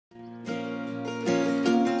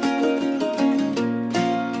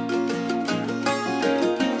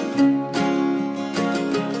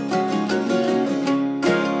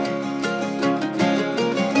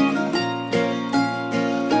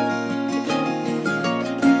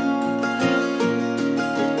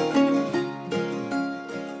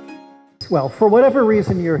Well, for whatever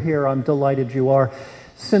reason you're here, I'm delighted you are.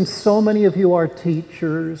 Since so many of you are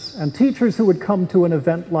teachers, and teachers who would come to an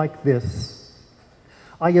event like this,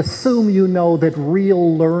 I assume you know that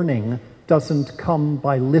real learning doesn't come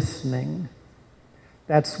by listening.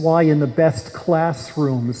 That's why in the best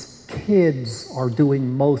classrooms, kids are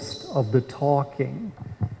doing most of the talking,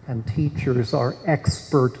 and teachers are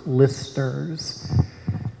expert listeners.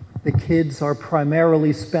 The kids are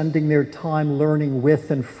primarily spending their time learning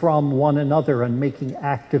with and from one another and making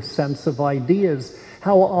active sense of ideas.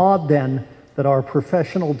 How odd, then, that our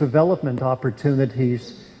professional development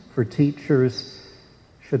opportunities for teachers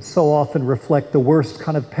should so often reflect the worst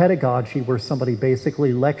kind of pedagogy, where somebody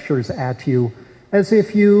basically lectures at you as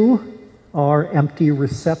if you are empty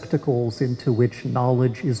receptacles into which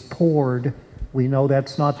knowledge is poured. We know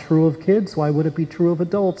that's not true of kids. Why would it be true of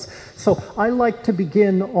adults? So I like to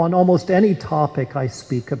begin on almost any topic I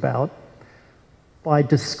speak about by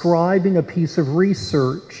describing a piece of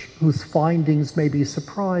research whose findings may be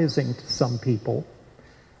surprising to some people,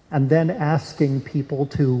 and then asking people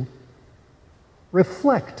to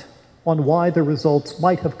reflect on why the results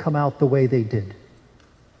might have come out the way they did.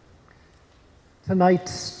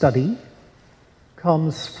 Tonight's study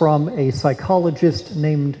comes from a psychologist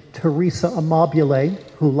named Teresa Amabile,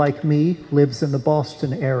 who, like me, lives in the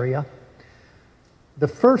Boston area. The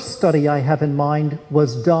first study I have in mind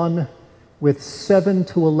was done with 7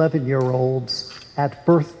 to 11-year-olds at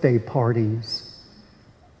birthday parties.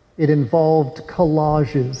 It involved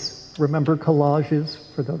collages. Remember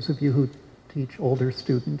collages, for those of you who teach older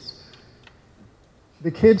students?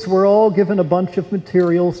 The kids were all given a bunch of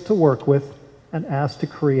materials to work with and asked to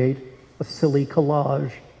create a silly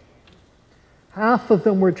collage. Half of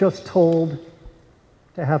them were just told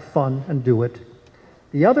to have fun and do it.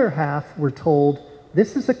 The other half were told,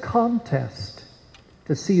 this is a contest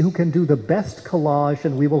to see who can do the best collage,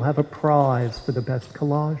 and we will have a prize for the best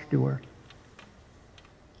collage doer.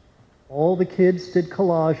 All the kids did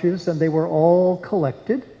collages, and they were all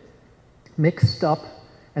collected, mixed up,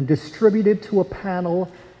 and distributed to a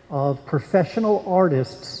panel of professional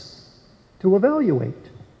artists to evaluate.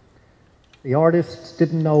 The artists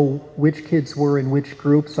didn't know which kids were in which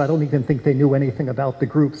groups. I don't even think they knew anything about the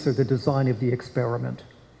groups or the design of the experiment.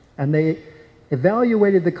 And they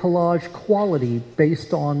evaluated the collage quality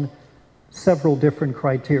based on several different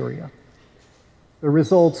criteria. The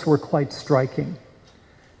results were quite striking.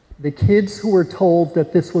 The kids who were told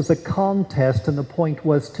that this was a contest and the point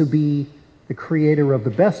was to be the creator of the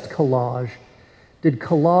best collage did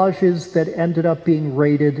collages that ended up being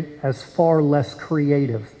rated as far less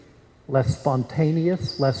creative, less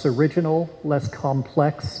spontaneous, less original, less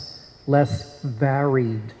complex, less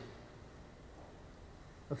varied.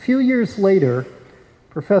 A few years later,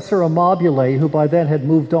 Professor Amabile, who by then had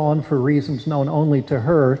moved on for reasons known only to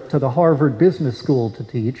her, to the Harvard Business School to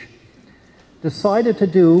teach, decided to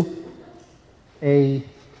do a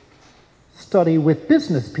study with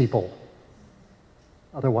business people.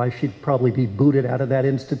 Otherwise, she'd probably be booted out of that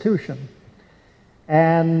institution.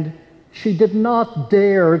 And she did not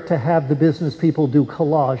dare to have the business people do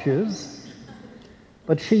collages,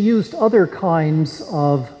 but she used other kinds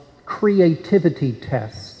of creativity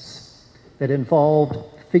tests that involved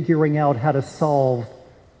figuring out how to solve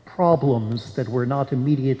problems that were not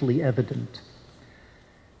immediately evident.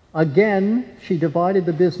 Again, she divided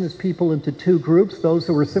the business people into two groups, those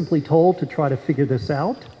who were simply told to try to figure this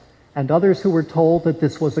out, and others who were told that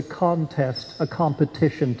this was a contest, a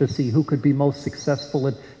competition to see who could be most successful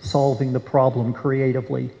at solving the problem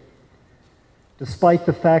creatively. Despite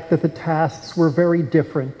the fact that the tasks were very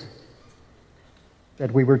different,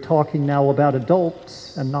 that we were talking now about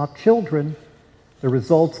adults and not children, the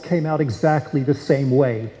results came out exactly the same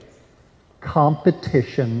way.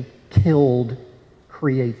 Competition killed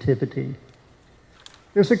creativity.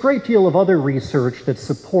 There's a great deal of other research that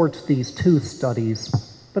supports these two studies,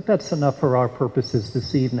 but that's enough for our purposes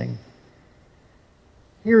this evening.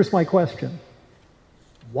 Here's my question.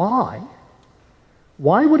 Why?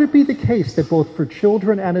 Why would it be the case that both for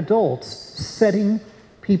children and adults, setting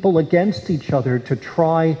people against each other to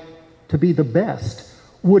try to be the best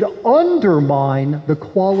would undermine the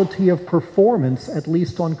quality of performance, at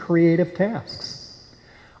least on creative tasks?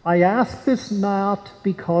 I ask this not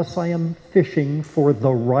because I am fishing for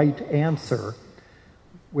the right answer.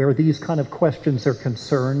 Where these kind of questions are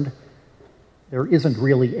concerned, there isn't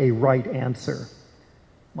really a right answer.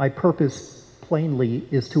 My purpose, plainly,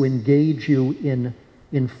 is to engage you in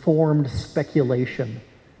informed speculation,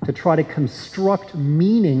 to try to construct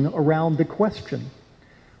meaning around the question.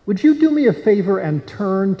 Would you do me a favor and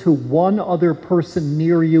turn to one other person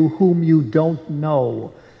near you whom you don't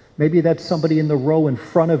know Maybe that's somebody in the row in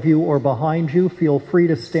front of you or behind you. Feel free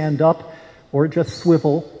to stand up or just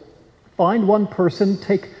swivel. Find one person,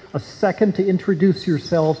 take a second to introduce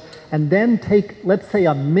yourselves, and then take, let's say,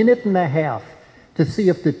 a minute and a half to see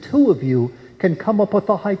if the two of you can come up with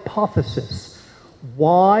a hypothesis.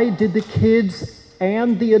 Why did the kids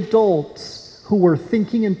and the adults who were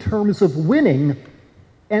thinking in terms of winning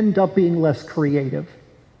end up being less creative?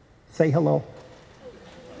 Say hello.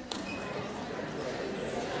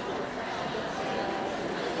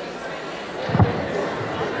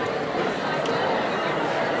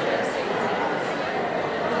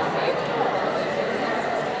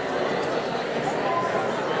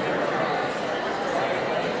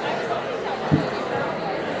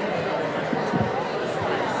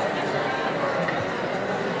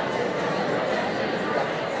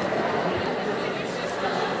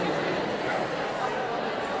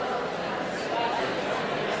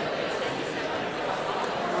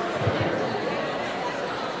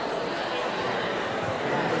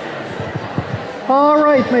 All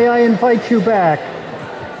right, may I invite you back?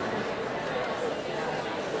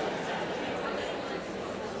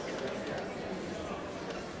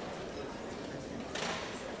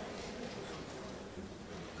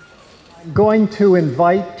 I'm going to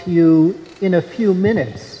invite you in a few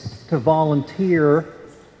minutes to volunteer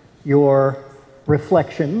your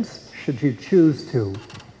reflections, should you choose to.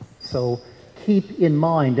 So keep in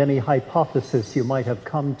mind any hypothesis you might have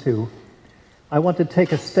come to. I want to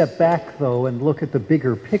take a step back, though, and look at the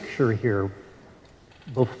bigger picture here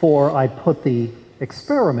before I put the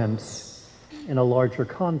experiments in a larger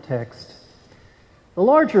context. The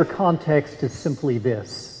larger context is simply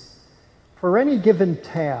this. For any given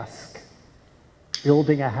task,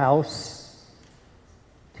 building a house,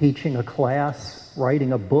 teaching a class,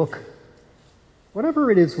 writing a book, whatever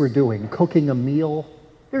it is we're doing, cooking a meal,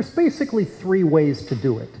 there's basically three ways to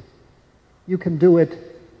do it. You can do it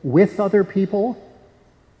with other people,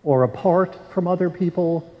 or apart from other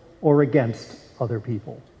people, or against other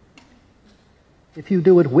people. If you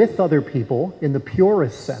do it with other people, in the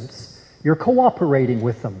purest sense, you're cooperating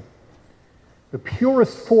with them. The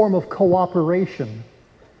purest form of cooperation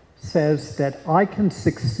says that I can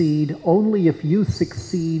succeed only if you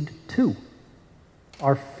succeed too.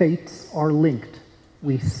 Our fates are linked.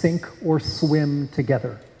 We sink or swim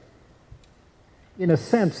together. In a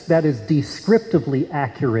sense, that is descriptively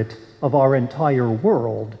accurate of our entire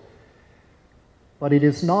world, but it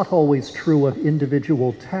is not always true of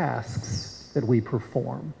individual tasks that we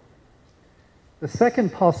perform. The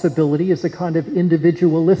second possibility is a kind of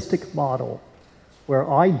individualistic model, where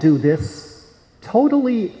I do this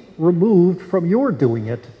totally removed from your doing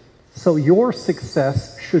it, so your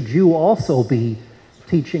success, should you also be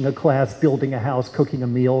teaching a class, building a house, cooking a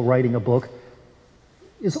meal, writing a book,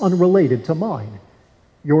 is unrelated to mine.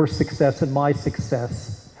 Your success and my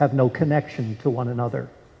success have no connection to one another.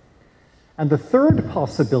 And the third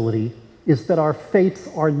possibility is that our fates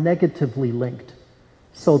are negatively linked,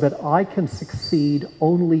 so that I can succeed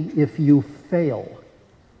only if you fail,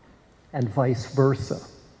 and vice versa.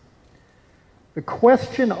 The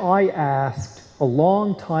question I asked a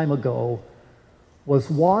long time ago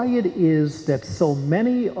was why it is that so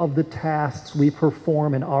many of the tasks we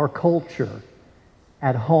perform in our culture,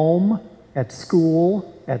 at home, at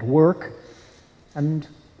school, at work, and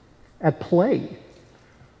at play,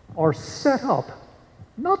 are set up,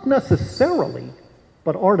 not necessarily,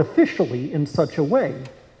 but artificially in such a way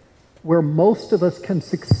where most of us can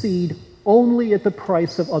succeed only at the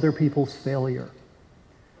price of other people's failure.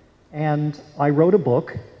 And I wrote a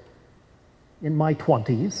book in my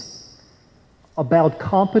 20s about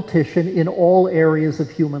competition in all areas of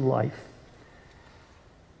human life.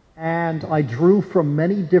 And I drew from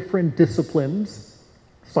many different disciplines: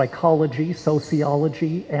 psychology,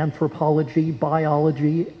 sociology, anthropology,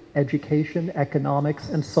 biology, education, economics,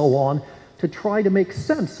 and so on, to try to make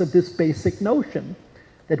sense of this basic notion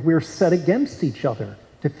that we're set against each other,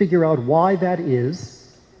 to figure out why that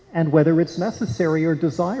is and whether it's necessary or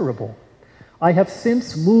desirable. I have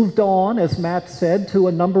since moved on, as Matt said, to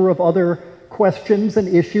a number of other questions and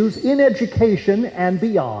issues in education and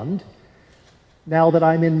beyond, now that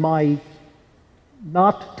I'm in my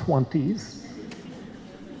not 20s,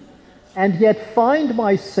 and yet find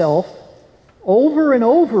myself over and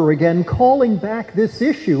over again calling back this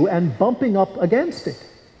issue and bumping up against it.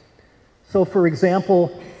 So, for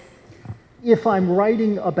example, if I'm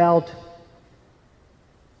writing about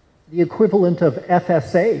the equivalent of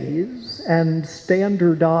FSAs and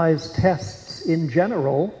standardized tests in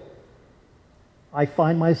general, I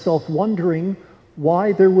find myself wondering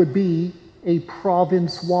why there would be a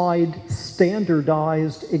province-wide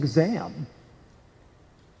standardized exam.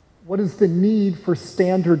 What is the need for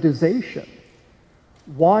standardization?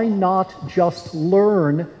 Why not just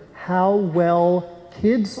learn how well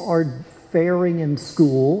kids are faring in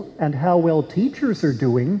school and how well teachers are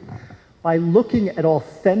doing by looking at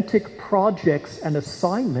authentic projects and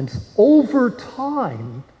assignments over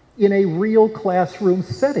time in a real classroom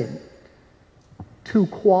setting to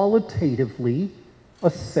qualitatively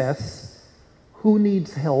assess who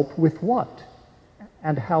needs help with what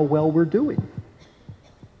and how well we're doing?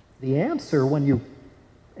 The answer, when you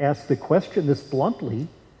ask the question this bluntly,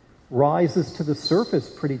 rises to the surface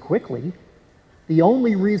pretty quickly. The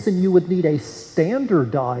only reason you would need a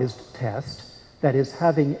standardized test, that is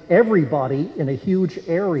having everybody in a huge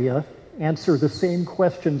area answer the same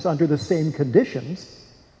questions under the same conditions,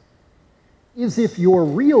 is if your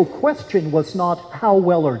real question was not how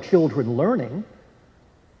well are children learning,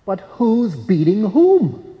 but who's beating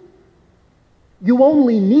whom. You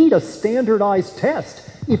only need a standardized test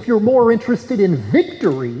if you're more interested in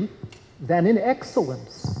victory than in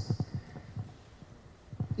excellence.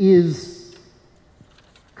 Is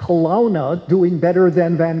Kelowna doing better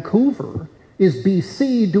than Vancouver? Is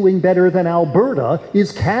BC doing better than Alberta?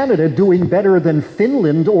 Is Canada doing better than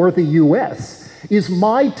Finland or the US? Is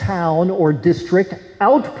my town or district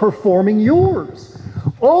outperforming yours?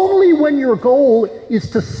 Only when your goal is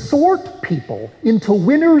to sort people into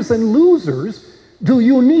winners and losers do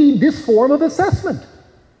you need this form of assessment.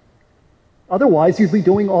 Otherwise, you'd be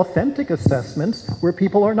doing authentic assessments where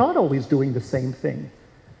people are not always doing the same thing.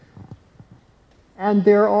 And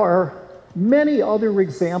there are many other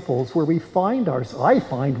examples where I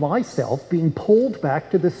find myself being pulled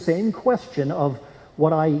back to the same question of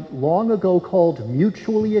what I long ago called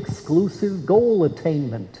mutually exclusive goal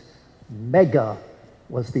attainment. MEGA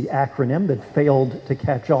was the acronym that failed to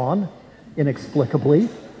catch on inexplicably.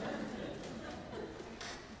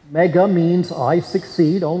 MEGA means I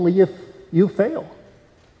succeed only if you fail.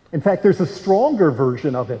 In fact, there's a stronger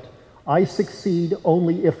version of it. I succeed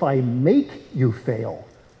only if I make you fail.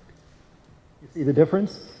 You see the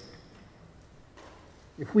difference?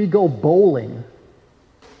 If we go bowling,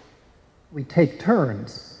 we take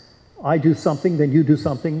turns. I do something, then you do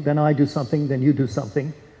something, then I do something, then you do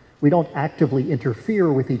something. We don't actively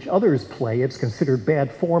interfere with each other's play. It's considered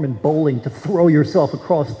bad form in bowling to throw yourself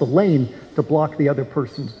across the lane to block the other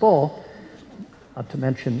person's ball, not to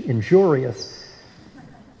mention injurious.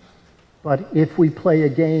 But if we play a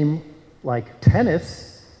game like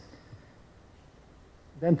tennis,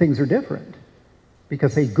 then things are different.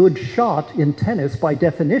 Because a good shot in tennis, by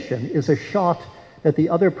definition, is a shot that the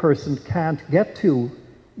other person can't get to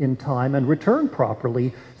in time and return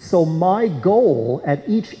properly. So my goal at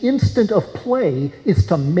each instant of play is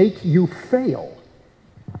to make you fail.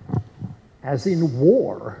 As in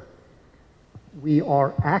war, we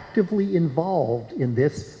are actively involved in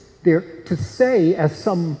this. To say, as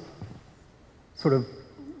some sort of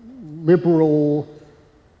liberal,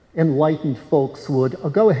 enlightened folks would, oh,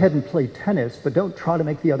 go ahead and play tennis, but don't try to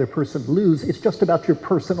make the other person lose. It's just about your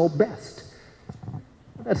personal best.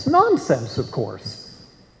 That's nonsense, of course,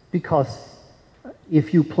 because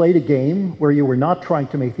if you played a game where you were not trying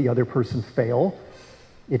to make the other person fail,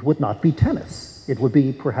 it would not be tennis. It would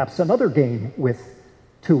be perhaps another game with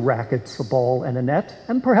 2 rackets, a ball, and a net,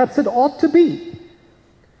 and perhaps it ought to be.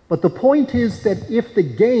 But the point is that if the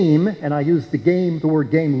game, and I use the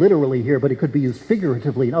word game literally here, but it could be used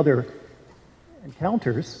figuratively in other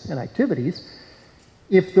encounters and activities,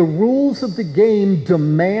 if the rules of the game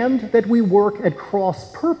demand that we work at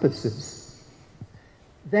cross purposes,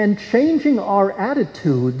 then changing our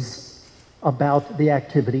attitudes about the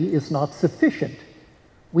activity is not sufficient.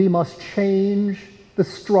 We must change the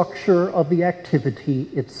structure of the activity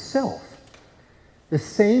itself. The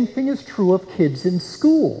same thing is true of kids in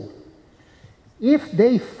school. If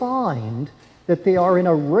they find that they are in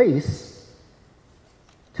a race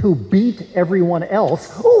to beat everyone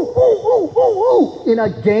else, in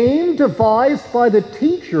a game devised by the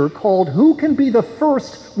teacher called Who Can Be the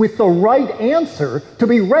First with the Right Answer to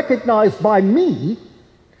be recognized by me,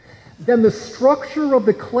 then the structure of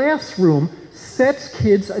the classroom sets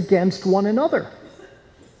kids against one another.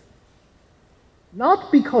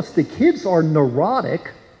 Not because the kids are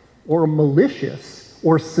neurotic or malicious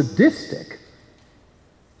or sadistic,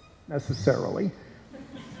 necessarily,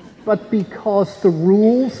 but because the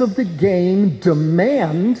rules of the game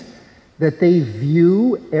demand that they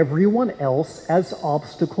view everyone else as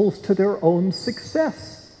obstacles to their own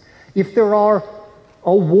success. If there are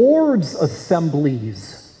awards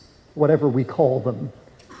assemblies, whatever we call them,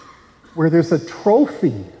 where there's a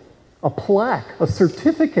trophy, a plaque, a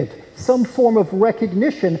certificate, some form of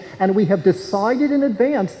recognition, and we have decided in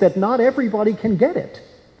advance that not everybody can get it,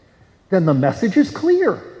 then the message is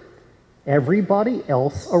clear. Everybody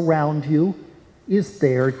else around you is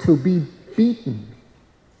there to be beaten.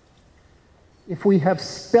 If we have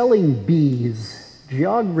spelling bees,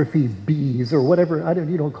 geography bees, or whatever,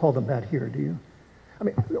 you don't call them that here, do you? I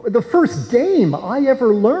mean, the first game I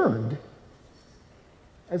ever learned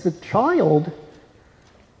as a child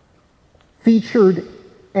featured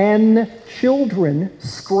N children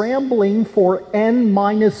scrambling for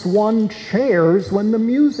N-1 chairs when the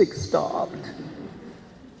music stopped.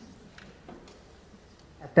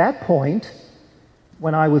 At that point,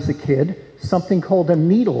 when I was a kid, something called a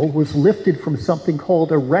needle was lifted from something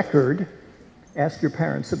called a record. Ask your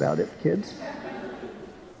parents about it, kids.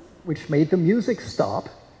 Which made the music stop.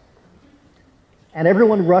 And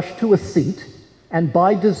everyone rushed to a seat. And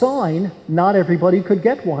by design, not everybody could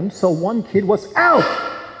get one, so one kid was out.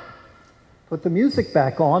 Put the music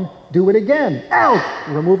back on, do it again, out.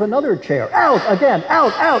 Remove another chair, out again,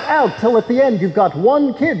 out, till at the end you've got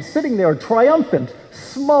one kid sitting there triumphant,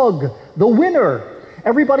 smug, the winner.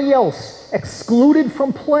 Everybody else excluded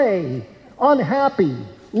from play, unhappy,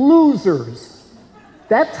 losers.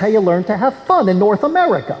 That's how you learn to have fun in North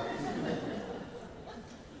America.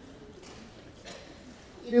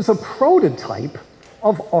 It is a prototype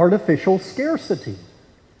of artificial scarcity.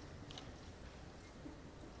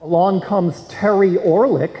 Along comes Terry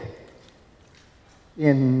Orlick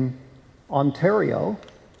in Ontario,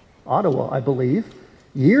 Ottawa, I believe,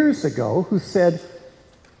 years ago, who said,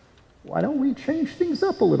 why don't we change things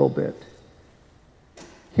up a little bit?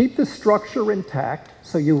 Keep the structure intact,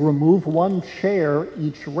 so you remove one chair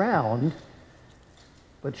each round,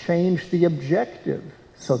 but change the objective.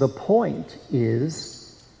 So the point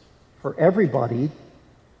is for everybody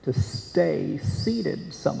to stay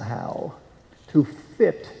seated somehow, to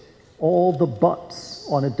fit all the butts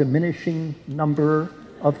on a diminishing number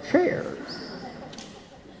of chairs.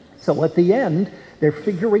 So at the end, they're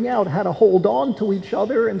figuring out how to hold on to each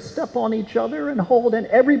other and step on each other and hold, and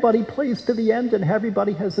everybody plays to the end and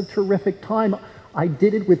everybody has a terrific time. I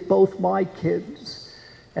did it with both my kids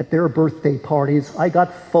at their birthday parties. I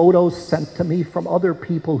got photos sent to me from other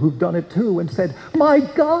people who've done it too and said, my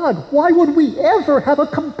God, why would we ever have a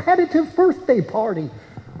competitive birthday party?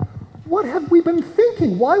 What have we been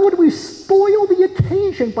thinking? Why would we spoil the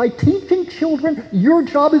occasion by teaching children your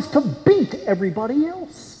job is to beat everybody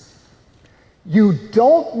else? You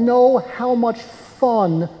don't know how much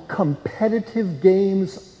fun competitive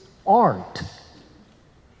games aren't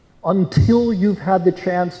until you've had the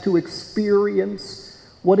chance to experience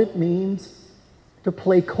what it means to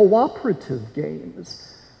play cooperative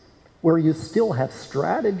games, where you still have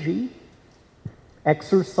strategy,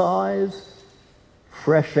 exercise,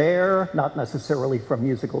 fresh air, not necessarily from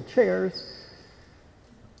musical chairs,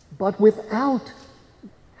 but without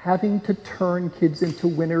having to turn kids into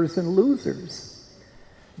winners and losers.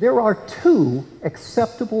 There are two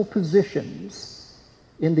acceptable positions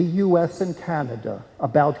in the US and Canada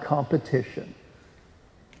about competition.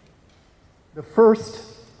 The first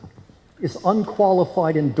is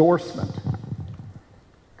unqualified endorsement.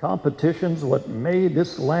 Competition's what made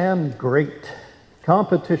this land great.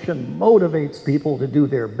 Competition motivates people to do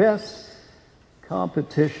their best.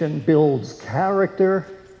 Competition builds character,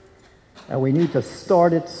 and we need to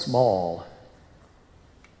start it small.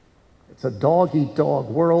 It's a dog-eat-dog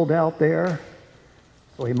world out there,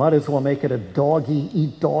 so we might as well make it a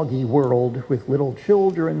doggy-eat-doggy world with little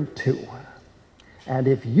children too. And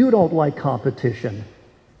if you don't like competition,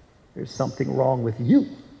 there's something wrong with you,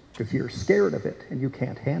 because you're scared of it and you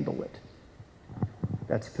can't handle it.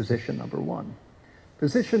 That's position number one.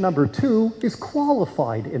 Position number two is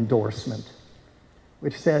qualified endorsement,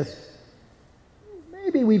 which says,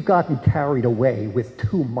 maybe we've gotten carried away with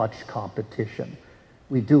too much competition.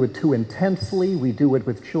 We do it too intensely. We do it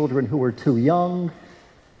with children who are too young.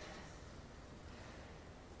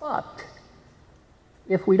 But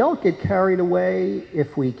if we don't get carried away,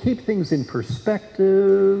 if we keep things in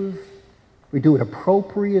perspective, we do it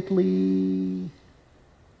appropriately,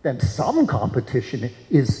 then some competition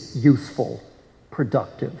is useful,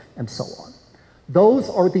 productive, and so on. Those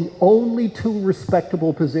are the only two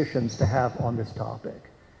respectable positions to have on this topic.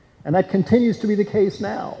 And that continues to be the case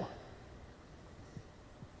now.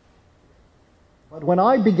 But when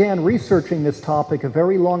I began researching this topic a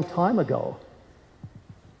very long time ago,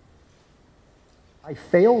 I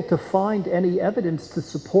failed to find any evidence to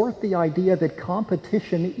support the idea that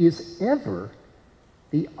competition is ever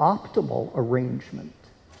the optimal arrangement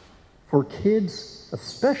for kids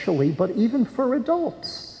especially, but even for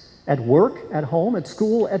adults, at work, at home, at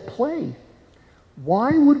school, at play.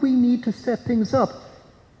 Why would we need to set things up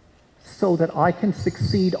so that I can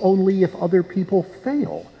succeed only if other people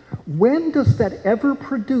fail? When does that ever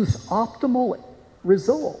produce optimal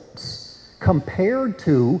results compared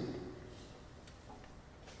to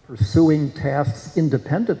pursuing tasks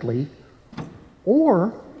independently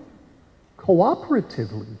or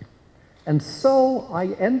cooperatively? And so I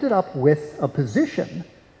ended up with a position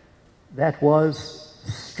that was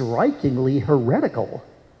strikingly heretical.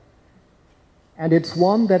 And it's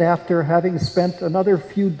one that, after having spent another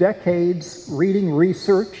few decades reading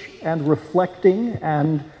research and reflecting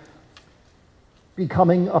and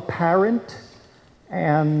becoming a parent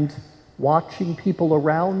and watching people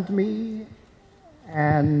around me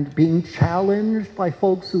and being challenged by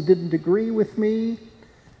folks who didn't agree with me,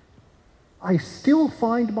 I still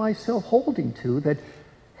find myself holding to that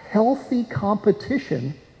healthy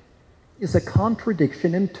competition is a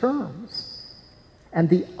contradiction in terms. And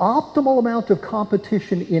the optimal amount of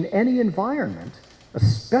competition in any environment,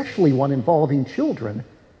 especially one involving children,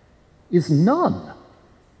 is none.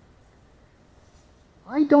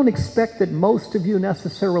 I don't expect that most of you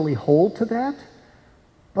necessarily hold to that,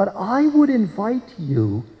 but I would invite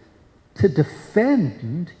you to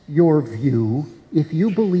defend your view if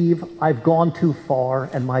you believe I've gone too far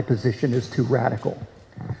and my position is too radical.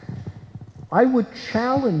 I would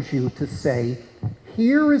challenge you to say,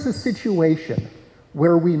 here is a situation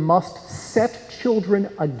where we must set children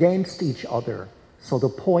against each other. So the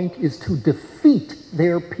point is to defeat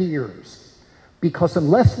their peers. Because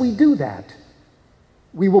unless we do that,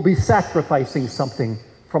 we will be sacrificing something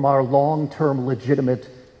from our long-term legitimate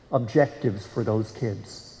objectives for those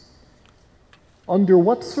kids. Under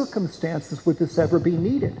what circumstances would this ever be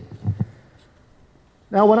needed?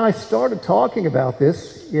 Now, when I started talking about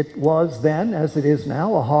this, it was then, as it is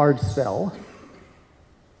now, a hard sell.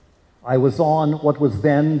 I was on what was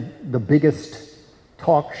then the biggest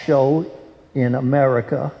talk show in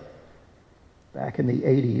America back in the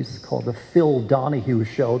 80s, called the Phil Donahue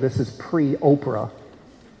Show. This is pre-Oprah.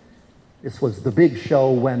 This was the big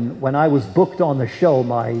show. When I was booked on the show,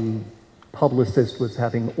 my publicist was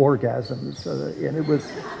having orgasms, and it was...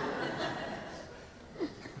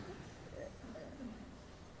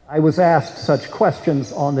 I was asked such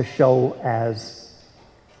questions on the show as,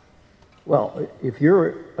 well, if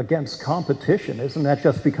you're against competition, isn't that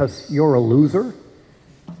just because you're a loser?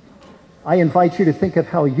 I invite you to think of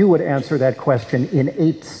how you would answer that question in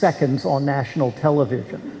 8 seconds on national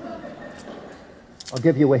television. I'll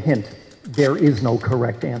give you a hint. There is no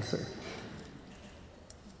correct answer.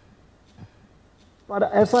 But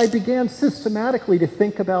as I began systematically to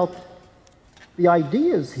think about the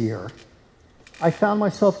ideas here, I found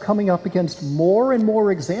myself coming up against more and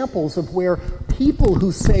more examples of where people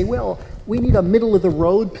who say, well, we need a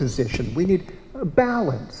middle-of-the-road position, we need a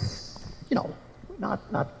balance. You know,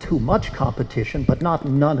 not too much competition, but not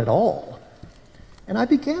none at all. And I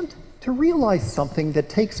began to realize something that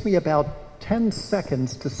takes me about 10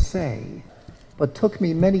 seconds to say, but took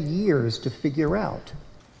me many years to figure out.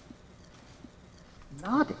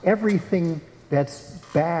 Not everything that's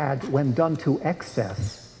bad when done to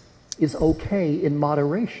excess is okay in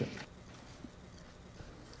moderation.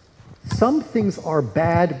 Some things are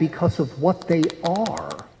bad because of what they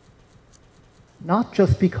are, not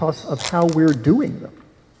just because of how we're doing them,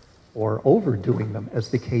 or overdoing them, as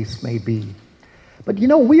the case may be. But you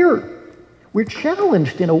know, we're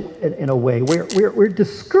challenged in a way, we're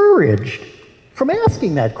discouraged from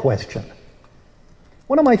asking that question.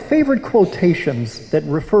 One of my favorite quotations that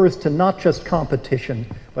refers to not just competition,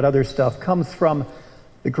 but other stuff, comes from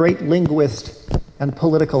the great linguist and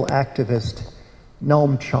political activist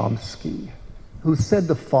Noam Chomsky, who said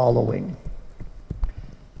the following: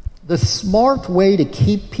 "The smart way to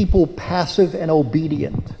keep people passive and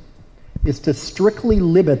obedient is to strictly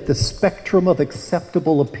limit the spectrum of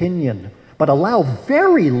acceptable opinion, but allow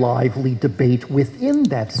very lively debate within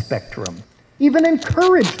that spectrum. Even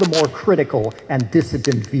encourage the more critical and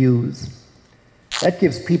dissident views. That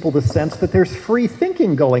gives people the sense that there's free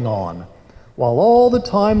thinking going on, while all the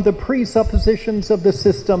time the presuppositions of the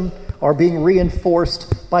system are being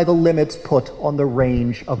reinforced by the limits put on the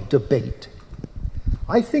range of debate."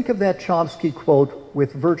 I think of that Chomsky quote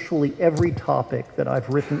with virtually every topic that I've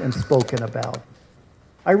written and spoken about.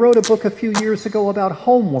 I wrote a book a few years ago about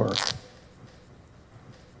homework.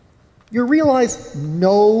 You realize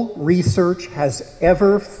no research has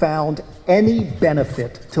ever found any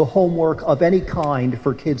benefit to homework of any kind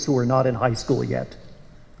for kids who are not in high school yet.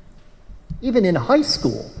 Even in high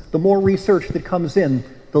school, the more research that comes in,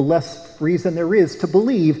 the less reason there is to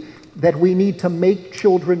believe that we need to make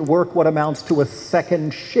children work what amounts to a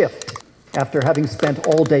second shift after having spent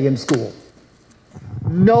all day in school.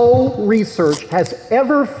 No research has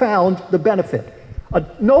ever found the benefit.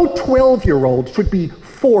 No 12-year-old should be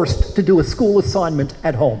forced to do a school assignment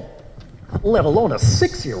at home, let alone a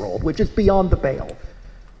 6-year-old, which is beyond the pale.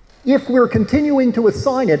 If we're continuing to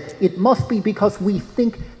assign it, it must be because we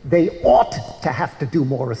think they ought to have to do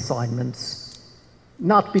more assignments,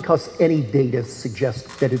 not because any data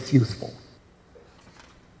suggests that it's useful.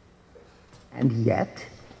 And yet,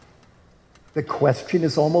 the question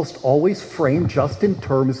is almost always framed just in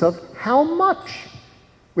terms of how much,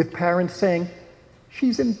 with parents saying,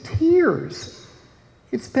 she's in tears.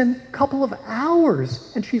 It's been a couple of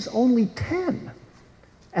hours and she's only 10.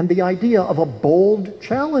 And the idea of a bold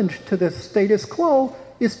challenge to the status quo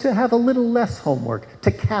is to have a little less homework,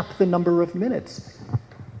 to cap the number of minutes.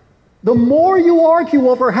 The more you argue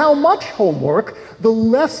over how much homework, the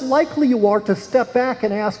less likely you are to step back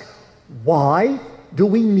and ask, why do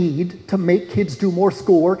we need to make kids do more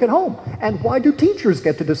schoolwork at home? And why do teachers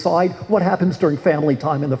get to decide what happens during family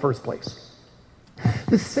time in the first place?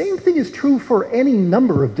 The same thing is true for any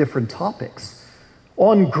number of different topics.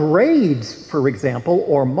 On grades, for example,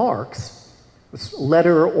 or marks,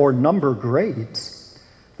 letter or number grades,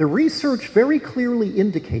 the research very clearly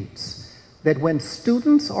indicates that when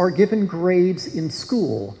students are given grades in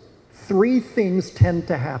school, 3 things tend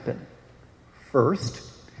to happen. First,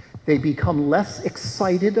 they become less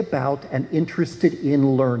excited about and interested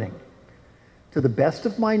in learning. To the best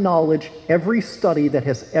of my knowledge, every study that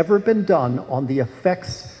has ever been done on the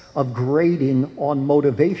effects of grading on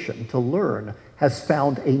motivation to learn has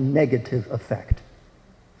found a negative effect.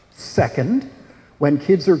 Second, when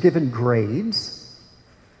kids are given grades,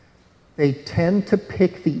 they tend to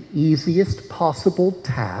pick the easiest possible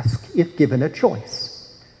task if given a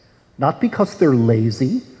choice. Not because they're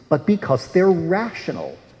lazy, but because they're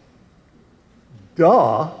rational.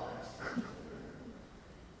 Duh.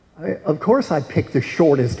 Of course I picked the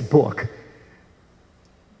shortest book.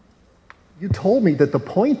 You told me that the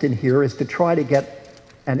point in here is to try to get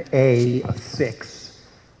an A, a 6,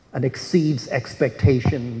 an exceeds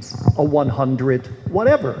expectations, a 100,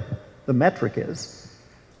 whatever the metric is.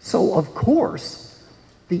 So of course,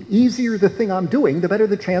 the easier the thing I'm doing, the better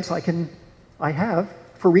the chance I have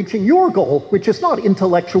for reaching your goal, which is not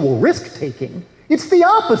intellectual risk-taking. It's the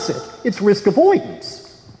opposite. It's risk avoidance.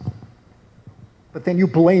 But then you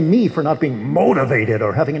blame me for not being motivated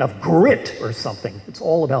or having enough grit or something. It's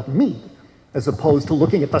all about me, as opposed to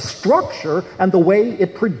looking at the structure and the way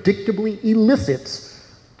it predictably elicits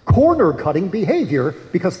corner-cutting behavior,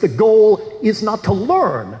 because the goal is not to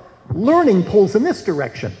learn. Learning pulls in this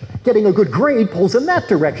direction. Getting a good grade pulls in that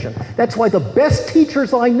direction. That's why the best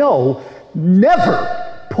teachers I know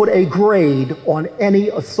never put a grade on any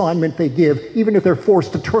assignment they give, even if they're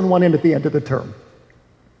forced to turn one in at the end of the term.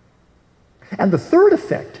 And the third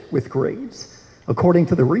effect with grades, according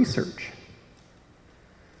to the research,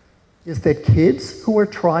 is that kids who are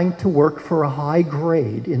trying to work for a high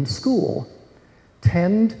grade in school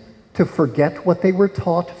tend to forget what they were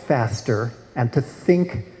taught faster and to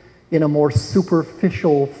think in a more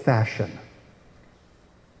superficial fashion.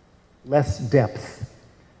 Less depth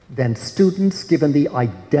than students given the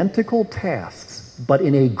identical tasks, but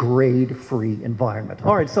in a grade-free environment.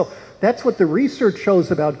 All right, so that's what the research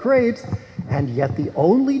shows about grades, and yet the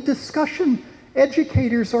only discussion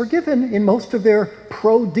educators are given in most of their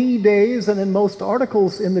pro-D days and in most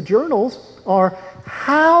articles in the journals are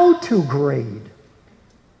how to grade.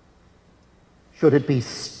 Should it be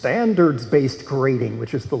standards-based grading,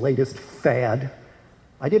 which is the latest fad?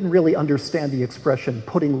 I didn't really understand the expression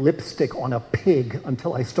putting lipstick on a pig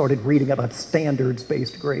until I started reading about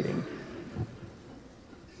standards-based grading.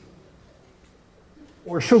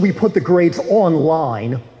 Or should we put the grades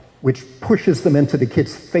online, which pushes them into the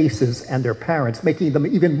kids' faces and their parents, making them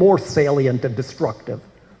even more salient and destructive?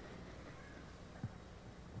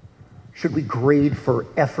 Should we grade for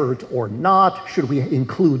effort or not? Should we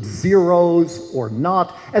include zeros or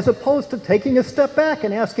not? As opposed to taking a step back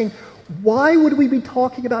and asking, why would we be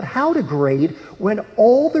talking about how to grade when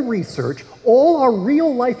all the research, all our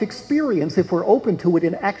real-life experience, if we're open to it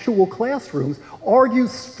in actual classrooms,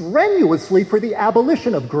 argues strenuously for the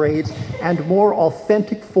abolition of grades and more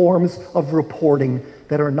authentic forms of reporting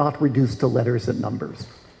that are not reduced to letters and numbers?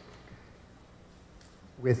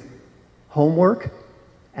 With homework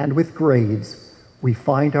and with grades, we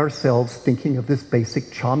find ourselves thinking of this basic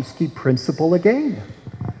Chomsky principle again.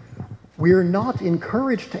 We're not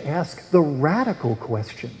encouraged to ask the radical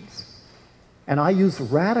questions. And I use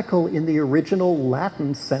radical in the original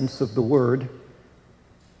Latin sense of the word.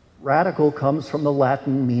 Radical comes from the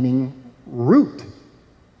Latin meaning root.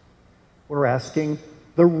 We're asking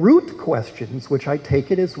the root questions, which I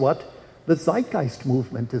take it is what the Zeitgeist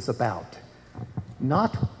movement is about.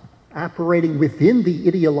 Not operating within the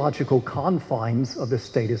ideological confines of the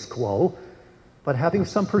status quo, but having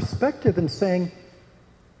some perspective and saying,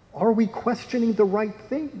 are we questioning the right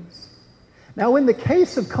things? Now, in the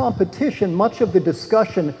case of competition, much of the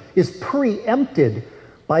discussion is preempted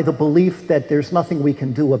by the belief that there's nothing we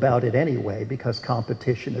can do about it anyway, because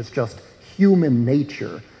competition is just human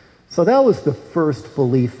nature. So that was the first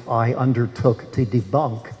belief I undertook to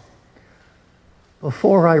debunk.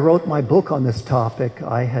 Before I wrote my book on this topic,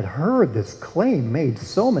 I had heard this claim made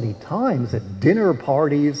so many times at dinner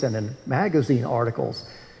parties and in magazine articles.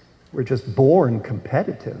 We're just born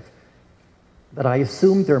competitive. That I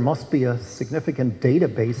assumed there must be a significant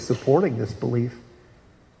database supporting this belief.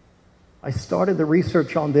 I started the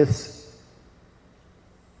research on this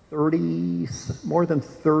more than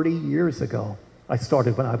 30 years ago. I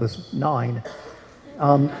started when I was 9.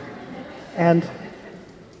 And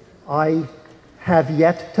I have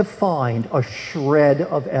yet to find a shred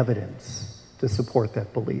of evidence to support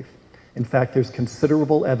that belief. In fact, there's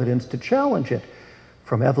considerable evidence to challenge it,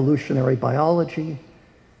 from evolutionary biology,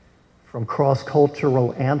 from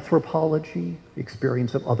cross-cultural anthropology, the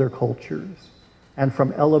experience of other cultures, and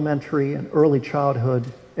from elementary and early childhood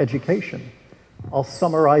education. I'll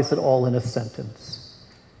summarize it all in a sentence.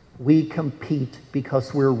 We compete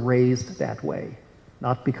because we're raised that way,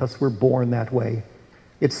 not because we're born that way.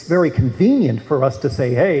 It's very convenient for us to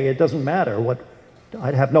say, hey, it doesn't matter.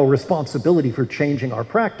 I'd have no responsibility for changing our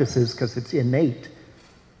practices because it's innate,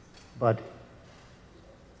 but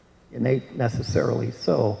innate necessarily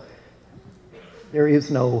so. There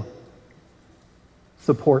is no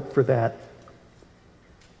support for that.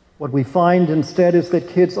 What we find instead is that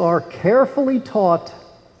kids are carefully taught.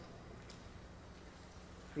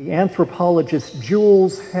 The anthropologist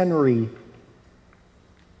Jules Henry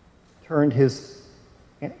turned his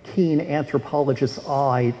keen anthropologist's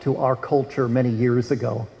eye to our culture many years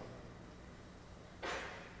ago.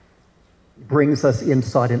 He brings us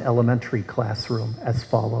inside an elementary classroom as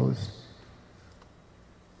follows.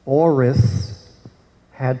 Boris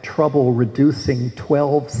had trouble reducing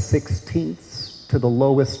 12/16 to the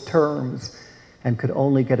lowest terms and could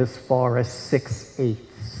only get as far as 6/8.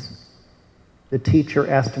 The teacher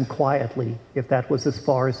asked him quietly if that was as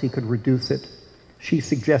far as he could reduce it. She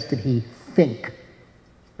suggested he think.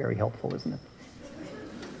 Very helpful, isn't it?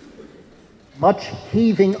 Much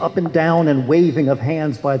heaving up and down and waving of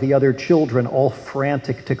hands by the other children, all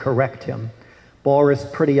frantic to correct him. Boris,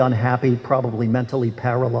 pretty unhappy, probably mentally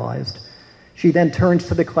paralyzed. She then turns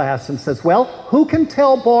to the class and says, well, who can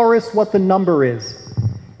tell Boris what the number is?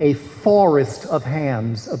 A forest of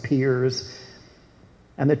hands appears,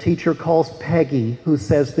 and the teacher calls Peggy, who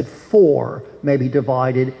says that 4 may be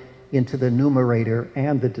divided into the numerator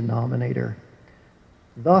and the denominator.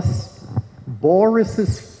 Thus,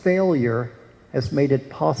 Boris's failure has made it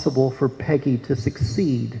possible for Peggy to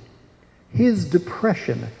succeed. His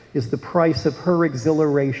depression is the price of her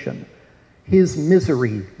exhilaration. His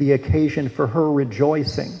misery, the occasion for her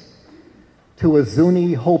rejoicing. To a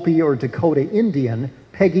Zuni, Hopi, or Dakota Indian,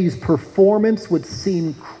 Peggy's performance would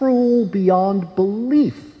seem cruel beyond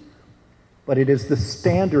belief, but it is the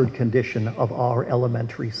standard condition of our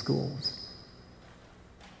elementary schools.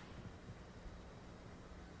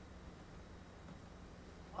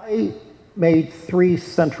 I made 3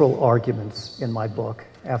 central arguments in my book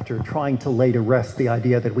after trying to lay to rest the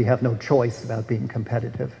idea that we have no choice about being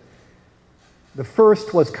competitive. The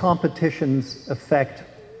first was competition's effect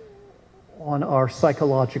on our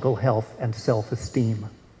psychological health and self-esteem.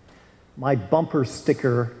 My bumper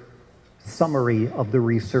sticker summary of the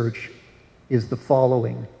research is the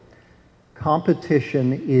following.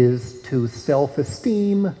 Competition is to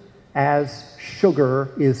self-esteem as sugar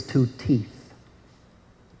is to teeth.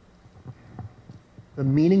 The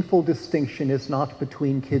meaningful distinction is not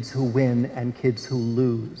between kids who win and kids who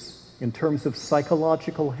lose. In terms of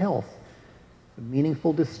psychological health, the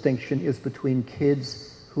meaningful distinction is between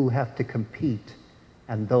kids who have to compete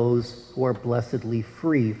and those who are blessedly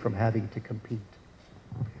free from having to compete.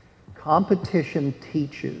 Competition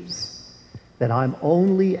teaches that I'm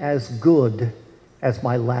only as good as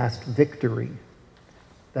my last victory,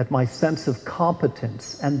 that my sense of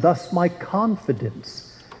competence and thus my confidence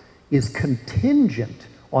is contingent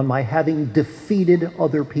on my having defeated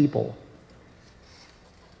other people.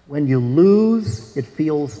 When you lose, it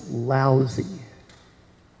feels lousy.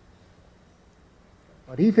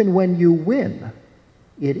 But even when you win,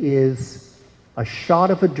 it is a shot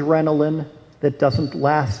of adrenaline that doesn't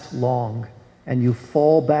last long, and you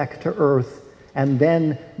fall back to earth and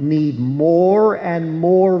then need more and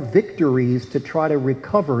more victories to try to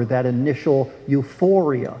recover that initial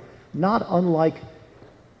euphoria, not unlike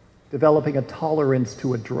developing a tolerance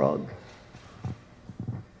to a drug.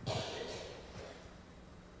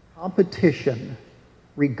 Competition,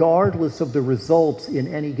 regardless of the results in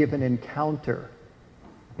any given encounter,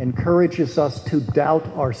 encourages us to doubt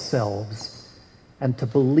ourselves and to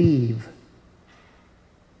believe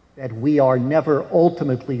that we are never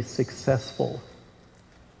ultimately successful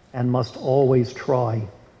and must always try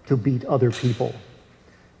to beat other people.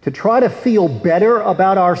 To try to feel better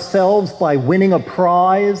about ourselves by winning a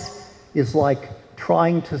prize is like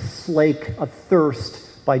trying to slake a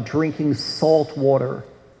thirst by drinking salt water.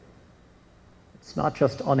 It's not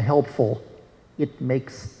just unhelpful, it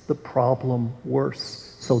makes the problem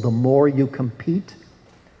worse. So the more you compete,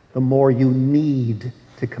 the more you need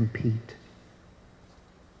to compete.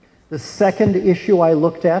 The second issue I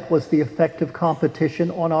looked at was the effect of competition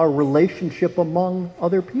on our relationship among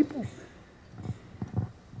other people.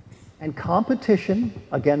 And competition,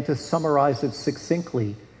 again to summarize it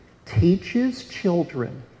succinctly, teaches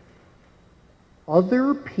children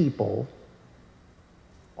other people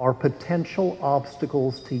are potential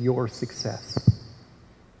obstacles to your success.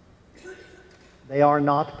 They are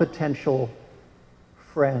not potential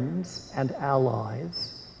friends and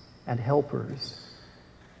allies and helpers.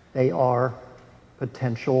 They are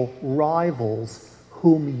potential rivals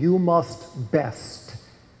whom you must best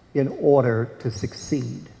in order to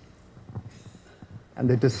succeed. And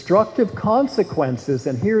the destructive consequences,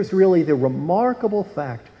 and here's really the remarkable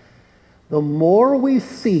fact, the more we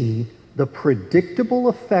see the predictable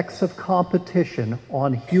effects of competition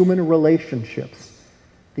on human relationships,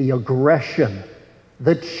 the aggression,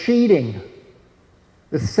 the cheating,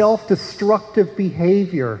 the self-destructive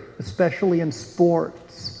behavior, especially in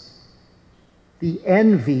sports, the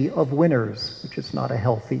envy of winners, which is not a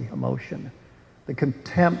healthy emotion, the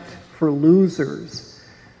contempt for losers,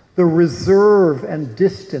 the reserve and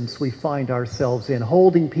distance we find ourselves in,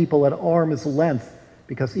 holding people at arm's length,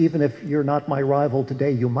 because even if you're not my rival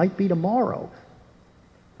today, you might be tomorrow.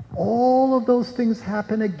 All of those things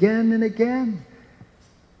happen again and again.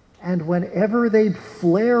 And whenever they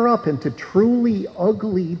flare up into truly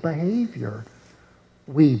ugly behavior,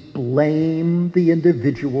 we blame the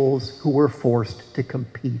individuals who were forced to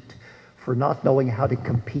compete for not knowing how to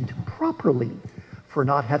compete properly, for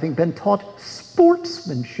not having been taught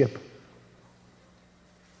sportsmanship.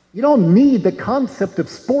 You don't need the concept of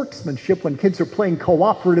sportsmanship when kids are playing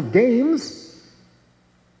cooperative games.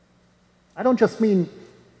 I don't just mean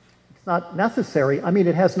it's not necessary, I mean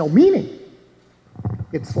it has no meaning.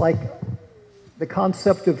 It's like the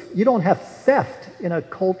concept of, you don't have theft in a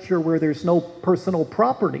culture where there's no personal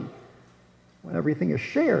property, when everything is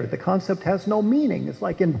shared. The concept has no meaning. It's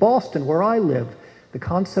like in Boston, where I live, the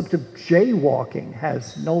concept of jaywalking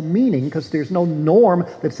has no meaning because there's no norm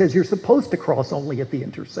that says you're supposed to cross only at the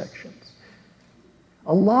intersections.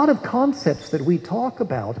 A lot of concepts that we talk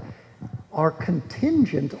about are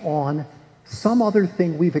contingent on some other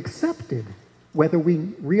thing we've accepted, whether we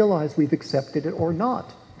realize we've accepted it or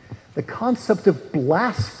not. The concept of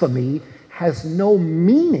blasphemy has no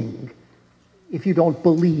meaning if you don't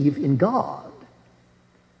believe in God.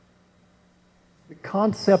 The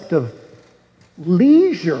concept of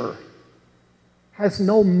leisure has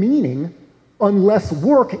no meaning unless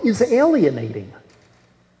work is alienating.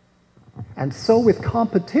 And so with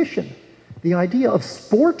competition, the idea of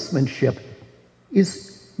sportsmanship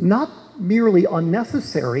is not merely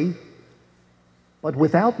unnecessary, but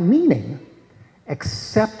without meaning,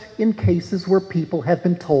 except in cases where people have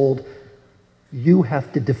been told, you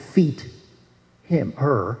have to defeat him,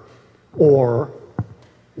 her, or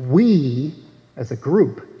we, as a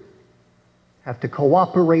group, have to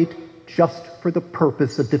cooperate just for the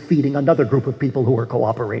purpose of defeating another group of people who are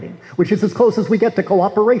cooperating, which is as close as we get to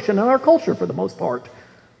cooperation in our culture for the most part.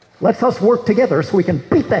 Let's us work together so we can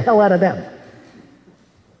beat the hell out of them.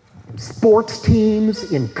 In sports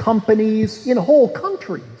teams, in companies, in whole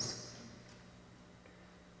countries.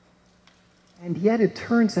 And yet it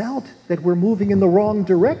turns out that we're moving in the wrong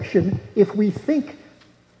direction if we think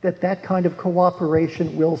that that kind of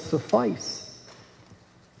cooperation will suffice.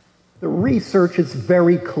 The research is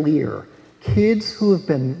very clear. Kids who have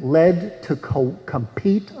been led to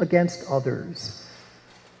compete against others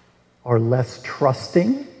are less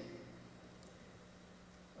trusting.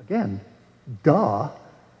 Again, duh.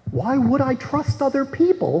 Why would I trust other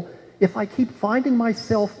people if I keep finding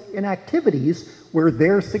myself in activities where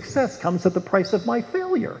their success comes at the price of my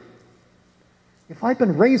failure? If I've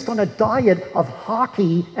been raised on a diet of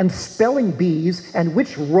hockey and spelling bees and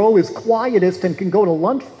which row is quietest and can go to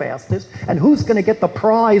lunch fastest and who's going to get the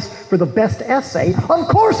prize for the best essay, of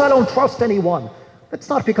course I don't trust anyone. It's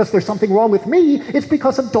not because there's something wrong with me, it's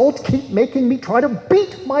because adults keep making me try to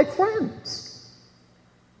beat my friends.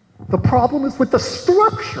 The problem is with the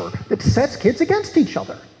structure that sets kids against each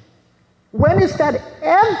other. When is that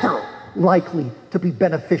ever likely to be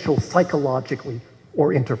beneficial psychologically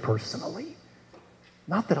or interpersonally?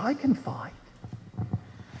 Not that I can find.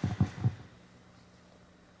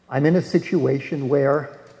 I'm in a situation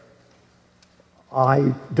where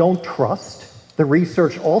I don't trust. The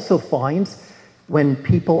research also finds when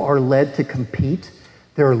people are led to compete,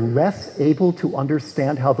 they're less able to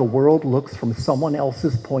understand how the world looks from someone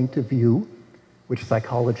else's point of view, which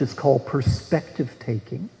psychologists call perspective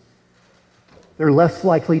taking. They're less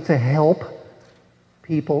likely to help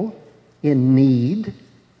people in need,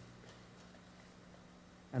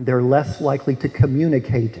 and they're less likely to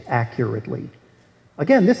communicate accurately.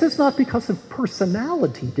 Again, this is not because of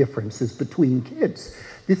personality differences between kids.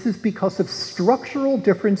 This is because of structural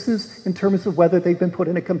differences in terms of whether they've been put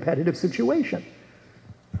in a competitive situation.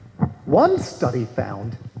 One study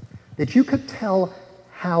found that you could tell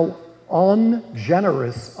how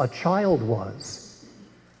ungenerous a child was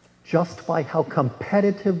just by how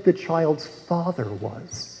competitive the child's father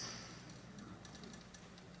was.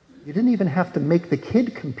 You didn't even have to make the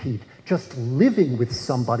kid compete. Just living with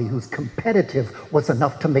somebody who's competitive was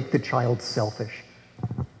enough to make the child selfish.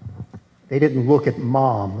 They didn't look at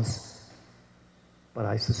moms, but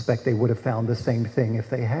I suspect they would have found the same thing if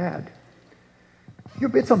they had.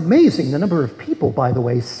 It's amazing the number of people, by the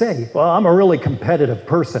way, say, well, I'm a really competitive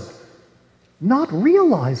person, not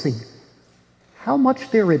realizing how much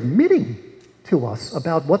they're admitting to us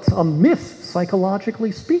about what's amiss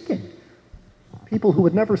psychologically speaking. People who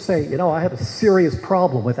would never say, you know, I have a serious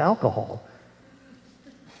problem with alcohol.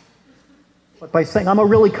 But by saying, I'm a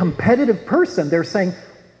really competitive person, they're saying,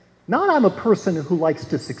 not I'm a person who likes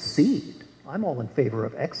to succeed. I'm all in favor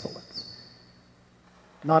of excellence.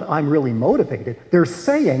 Not I'm really motivated. They're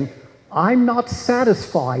saying, I'm not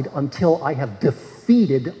satisfied until I have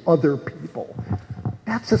defeated other people.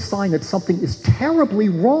 That's a sign that something is terribly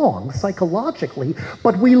wrong psychologically,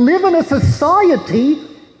 but we live in a society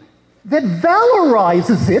that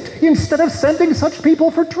valorizes it instead of sending such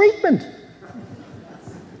people for treatment.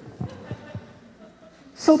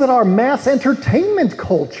 So that our mass entertainment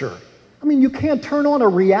culture, I mean, you can't turn on a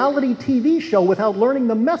reality TV show without learning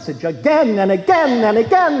the message again and again and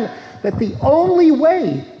again that the only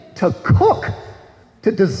way to cook,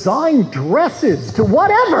 to design dresses, to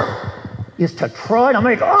whatever, is to try to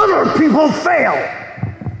make other people fail.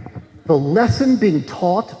 The lesson being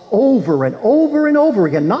taught over and over and over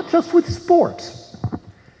again, not just with sports,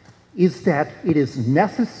 is that it is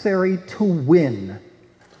necessary to win,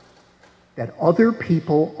 that other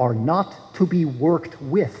people are not to be worked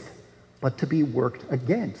with, but to be worked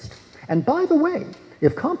against. And by the way,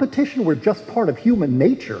 if competition were just part of human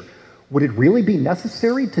nature, would it really be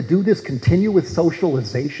necessary to do this continuous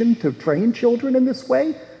socialization to train children in this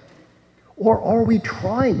way? Or are we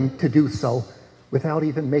trying to do so without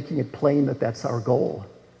even making it plain that that's our goal?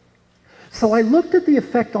 So I looked at the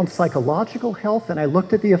effect on psychological health, and I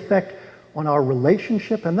looked at the effect on our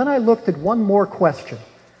relationship, and then I looked at one more question.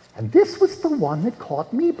 And this was the one that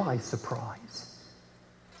caught me by surprise.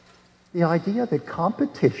 The idea that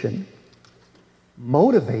competition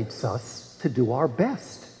motivates us to do our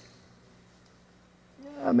best.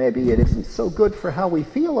 Yeah, maybe it isn't so good for how we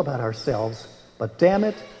feel about ourselves, but damn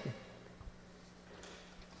it,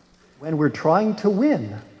 when we're trying to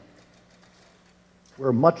win,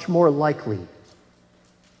 we're much more likely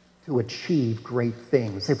to achieve great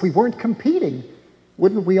things. If we weren't competing,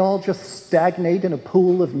 wouldn't we all just stagnate in a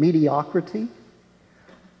pool of mediocrity?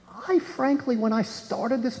 I frankly, when I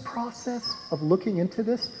started this process of looking into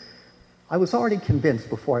this, I was already convinced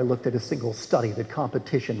before I looked at a single study that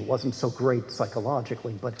competition wasn't so great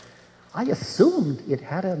psychologically, but I assumed it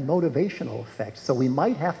had a motivational effect, so we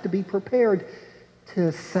might have to be prepared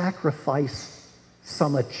to sacrifice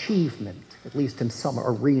some achievement, at least in some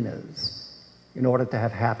arenas, in order to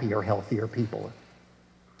have happier, healthier people.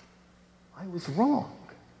 I was wrong,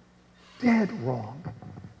 dead wrong.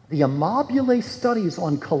 The Amabile studies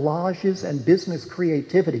on collages and business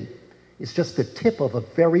creativity is just the tip of a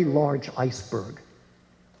very large iceberg.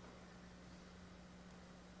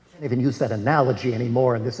 I can't even use that analogy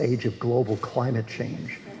anymore in this age of global climate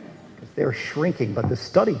change. They're shrinking, but the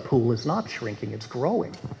study pool is not shrinking, it's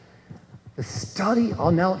growing. The study,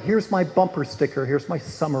 now here's my bumper sticker, here's my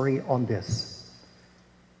summary on this.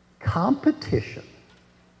 Competition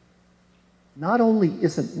not only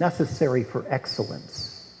isn't necessary for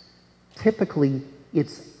excellence, typically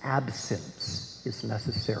its absence is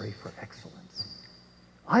necessary for excellence.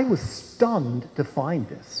 I was stunned to find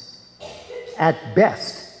this. At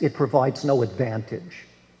best, it provides no advantage,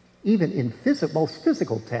 even in most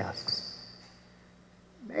physical tasks.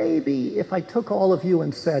 Maybe if I took all of you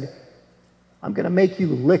and said, I'm going to make you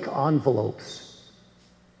lick envelopes.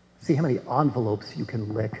 See how many envelopes you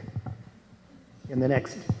can lick in the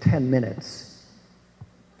next 10 minutes.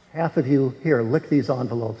 Half of you, here, lick these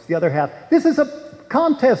envelopes. The other half, this is a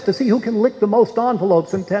contest to see who can lick the most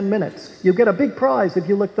envelopes in 10 minutes. You get a big prize if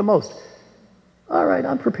you lick the most. All right,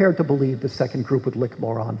 I'm prepared to believe the second group would lick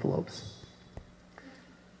more envelopes.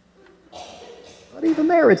 But even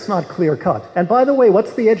there, it's not clear-cut. And by the way,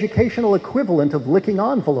 what's the educational equivalent of licking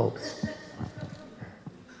envelopes?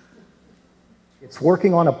 It's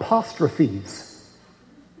working on apostrophes.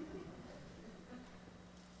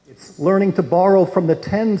 It's learning to borrow from the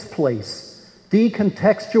tens place,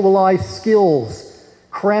 decontextualize skills,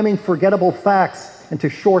 cramming forgettable facts into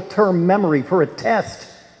short-term memory for a test.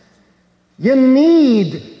 You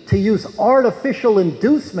need to use artificial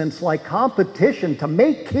inducements like competition to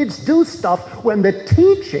make kids do stuff when the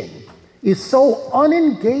teaching is so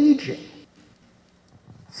unengaging,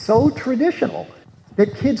 so traditional,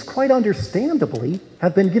 that kids, quite understandably,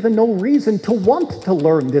 have been given no reason to want to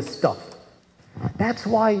learn this stuff. That's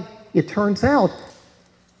why it turns out,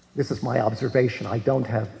 this is my observation, I don't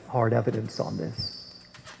have hard evidence on this,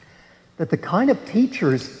 that the kind of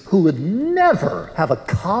teachers who would never have a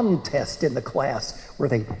contest in the class where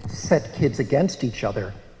they set kids against each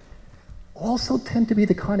other also tend to be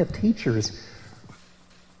the kind of teachers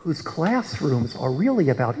whose classrooms are really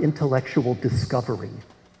about intellectual discovery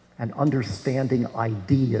and understanding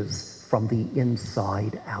ideas from the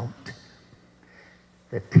inside out.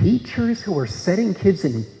 The teachers who are setting kids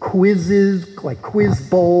in quizzes, like quiz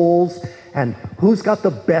bowls, and who's got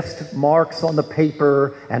the best marks on the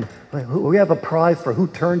paper, and we have a prize for who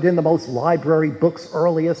turned in the most library books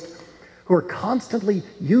earliest, who are constantly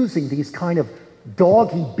using these kind of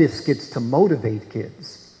doggy biscuits to motivate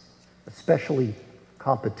kids, especially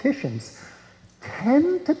competitions,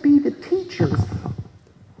 tend to be the teachers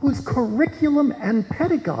whose curriculum and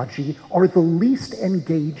pedagogy are the least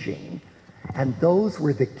engaging, and those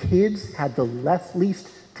where the kids had the least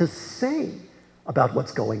to say about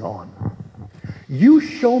what's going on. You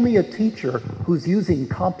show me a teacher who's using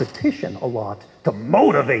competition a lot to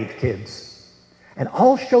motivate kids, and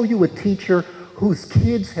I'll show you a teacher whose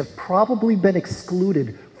kids have probably been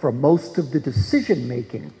excluded from most of the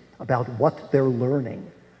decision-making about what they're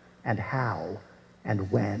learning, and how,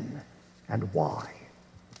 and when, and why.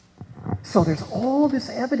 So there's all this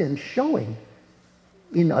evidence showing,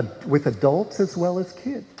 with adults as well as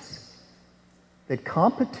kids, that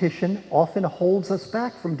competition often holds us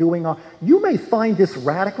back from doing you may find this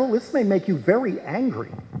radical, this may make you very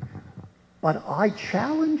angry, but I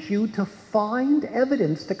challenge you to find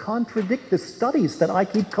evidence to contradict the studies that I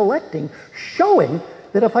keep collecting, showing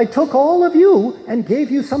that if I took all of you and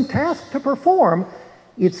gave you some task to perform,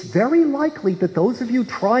 it's very likely that those of you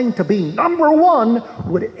trying to be number one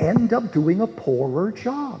would end up doing a poorer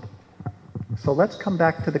job. So let's come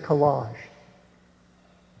back to the collage.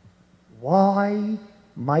 Why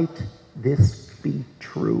might this be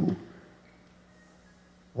true?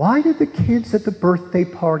 Why did the kids at the birthday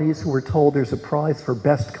parties who were told there's a prize for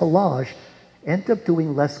best collage end up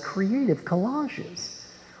doing less creative collages?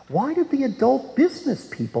 Why did the adult business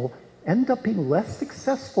people end up being less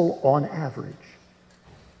successful on average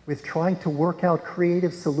with trying to work out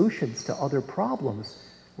creative solutions to other problems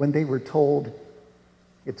when they were told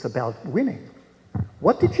it's about winning?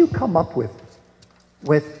 What did you come up with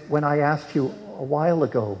when I asked you a while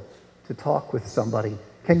ago to talk with somebody?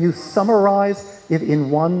 Can you summarize it in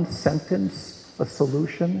one sentence, a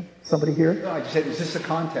solution? Somebody here? No, I just said, is this a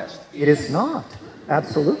contest? It is not.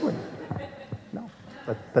 Absolutely. No.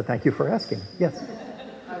 But thank you for asking. Yes?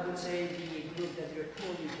 I would say the group that you're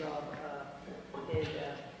told your job,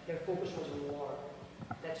 their focus was on war.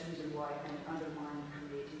 That's the reason why, and undermine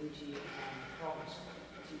creativity and problem solving.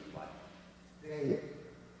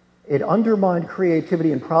 It undermined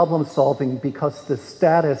creativity and problem solving because the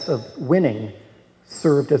status of winning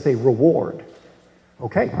served as a reward.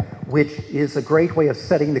 Okay, which is a great way of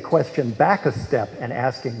setting the question back a step and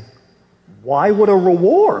asking, why would a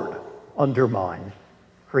reward undermine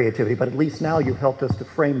creativity? But at least now you've helped us to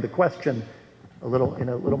frame the question in a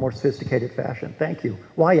little more sophisticated fashion. Thank you.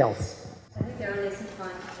 Why else? I think they're only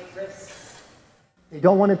inclined to take risks. They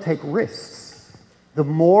don't want to take risks. The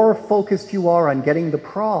more focused you are on getting the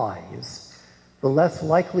prize, the less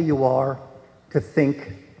likely you are to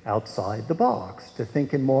think outside the box, to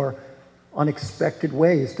think in more unexpected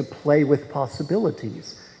ways, to play with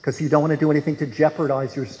possibilities, because you don't want to do anything to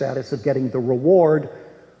jeopardize your status of getting the reward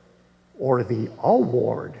or the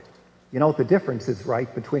award You know what the difference is,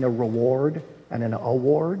 right, between a reward and an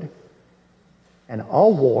award? An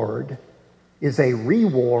award is a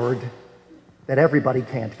reward that everybody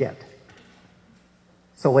can't get.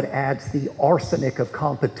 So it adds the arsenic of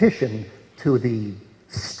competition to the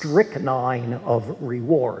strychnine of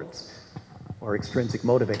rewards, or extrinsic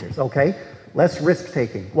motivators. Okay, less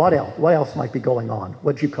risk-taking. What else? What else might be going on?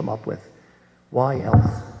 What'd you come up with? Why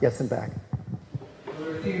else? Yes, and back.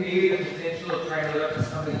 Well, I think maybe the potential of trying to live up to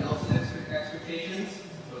somebody else's expectations,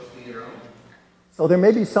 supposed to be your own. So there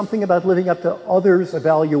may be something about living up to others'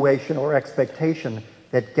 evaluation or expectation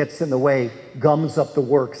that gets in the way, gums up the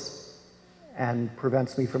works, and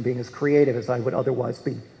prevents me from being as creative as I would otherwise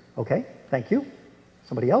be. Okay, thank you.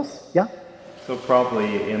 Somebody else? Yeah? So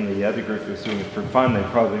probably in the other group who's doing it for fun, they're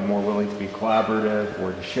probably more willing to be collaborative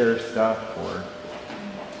or to share stuff, or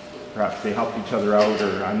perhaps they help each other out,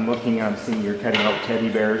 or I'm seeing you're cutting out teddy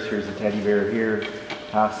bears, here's a teddy bear here,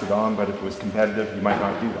 pass it on, but if it was competitive, you might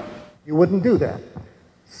not do that. You wouldn't do that.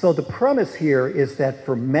 So the premise here is that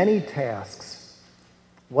for many tasks,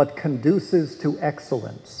 what conduces to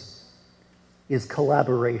excellence is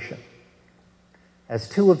collaboration. As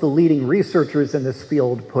two of the leading researchers in this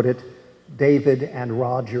field put it, David and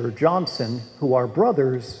Roger Johnson, who are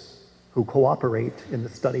brothers who cooperate in the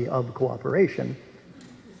study of cooperation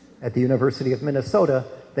at the University of Minnesota,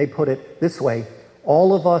 they put it this way: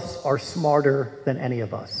 all of us are smarter than any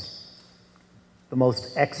of us. The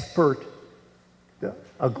most expert,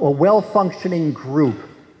 a well-functioning group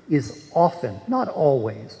is often, not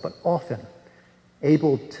always, but often,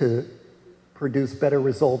 able to produce better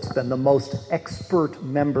results than the most expert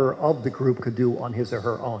member of the group could do on his or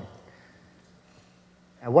her own.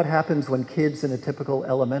 And what happens when kids in a typical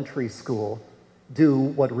elementary school do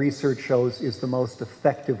what research shows is the most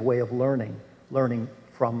effective way of learning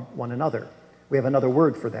from one another? We have another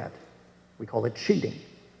word for that. We call it cheating.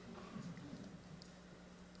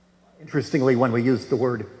 Interestingly, when we use the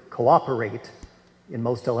word cooperate in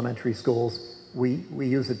most elementary schools, we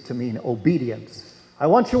use it to mean obedience. I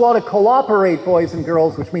want you all to cooperate, boys and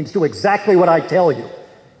girls, which means do exactly what I tell you.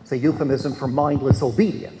 It's a euphemism for mindless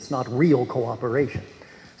obedience, not real cooperation.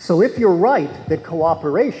 So if you're right that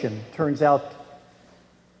cooperation turns out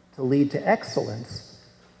to lead to excellence,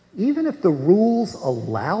 even if the rules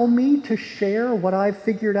allow me to share what I've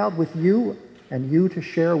figured out with you and you to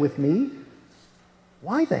share with me,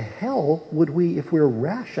 why the hell would we, if we're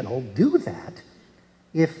rational, do that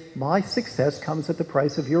if my success comes at the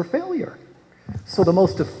price of your failure? So the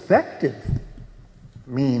most effective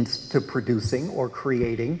means to producing or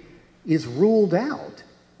creating is ruled out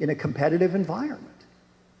in a competitive environment.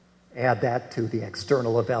 Add that to the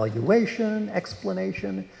external evaluation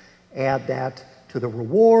explanation, add that to the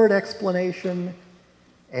reward explanation,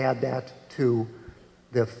 add that to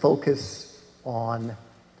the focus on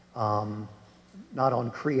not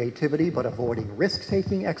on creativity, but avoiding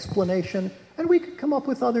risk-taking explanation, and we could come up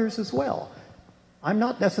with others as well. I'm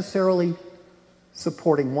not necessarily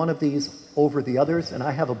supporting one of these over the others, and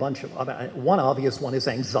I have a bunch of, one obvious one is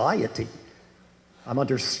anxiety. I'm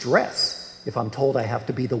under stress if I'm told I have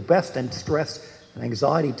to be the best, and stress and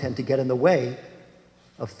anxiety tend to get in the way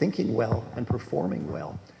of thinking well and performing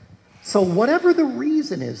well. So whatever the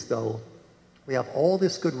reason is, though, we have all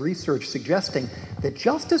this good research suggesting that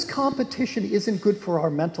just as competition isn't good for our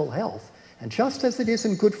mental health, and just as it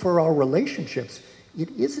isn't good for our relationships, it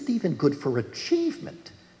isn't even good for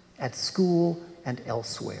achievement at school and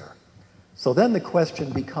elsewhere. So then the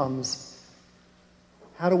question becomes,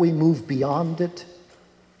 how do we move beyond it?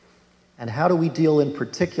 And how do we deal in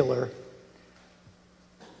particular?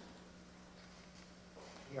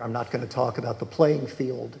 Here I'm not going to talk about the playing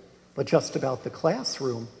field, but just about the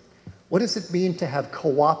classroom. What does it mean to have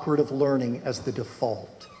cooperative learning as the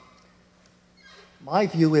default? My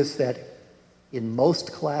view is that in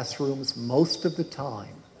most classrooms, most of the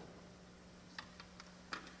time,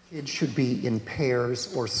 kids should be in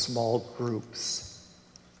pairs or small groups,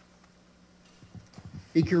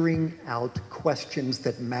 figuring out questions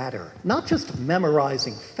that matter, not just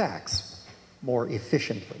memorizing facts more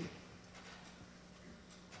efficiently,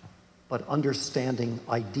 but understanding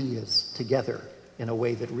ideas together in a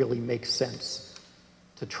way that really makes sense,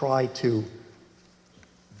 to try to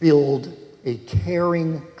build a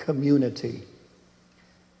caring community.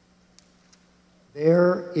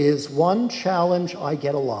 There is one challenge I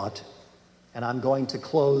get a lot, and I'm going to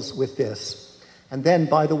close with this. And then,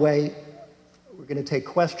 by the way, we're going to take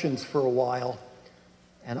questions for a while,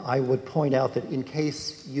 and I would point out that in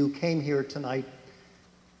case you came here tonight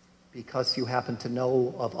because you happen to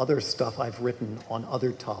know of other stuff I've written on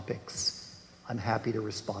other topics, I'm happy to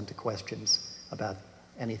respond to questions about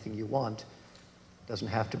anything you want. Doesn't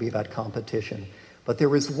have to be about competition. But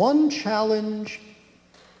there is one challenge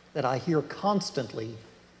that I hear constantly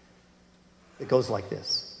that goes like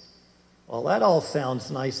this. Well, that all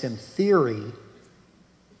sounds nice in theory.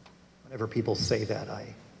 Whenever people say that, I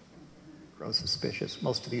grow suspicious.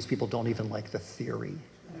 Most of these people don't even like the theory.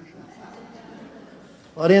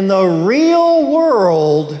 But in the real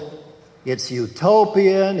world, it's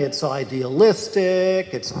utopian, it's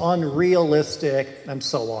idealistic, it's unrealistic, and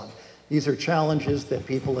so on. These are challenges that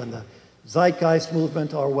people in the Zeitgeist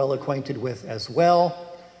movement are well acquainted with as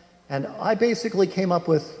well. And I basically came up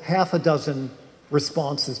with half a dozen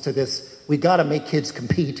responses to this. We got to make kids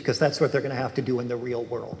compete because that's what they're going to have to do in the real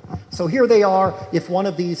world. So here they are. If one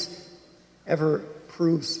of these ever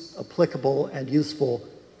proves applicable and useful,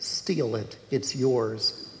 steal it. It's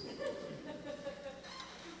yours.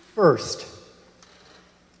 First,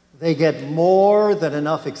 they get more than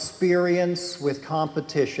enough experience with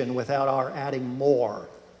competition without our adding more.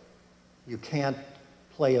 You can't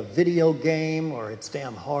play a video game, or it's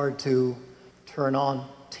damn hard to turn on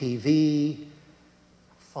TV,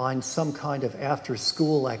 find some kind of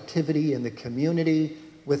after-school activity in the community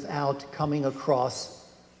without coming across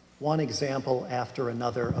one example after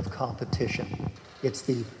another of competition. It's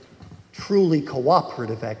the truly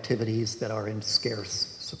cooperative activities that are in scarce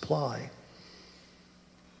supply.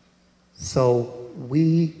 So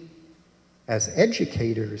we, as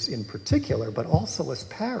educators in particular, but also as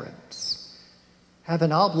parents, have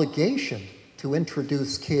an obligation to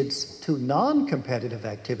introduce kids to non-competitive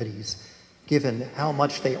activities, given how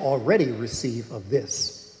much they already receive of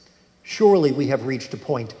this. Surely we have reached a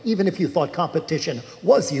point, even if you thought competition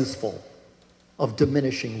was useful, of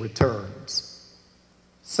diminishing returns.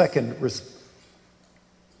 Second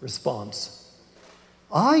response.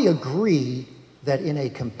 I agree that in a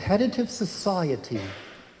competitive society,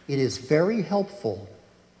 it is very helpful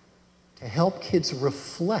to help kids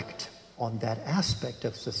reflect on that aspect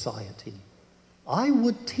of society. I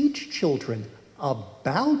would teach children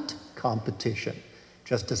about competition,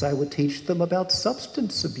 just as I would teach them about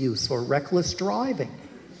substance abuse or reckless driving.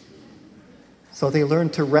 So they learn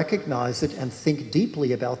to recognize it and think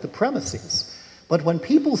deeply about the premises. But when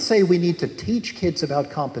people say we need to teach kids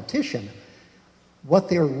about competition, what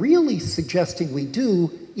they're really suggesting we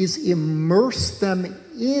do is immerse them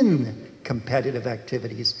in competitive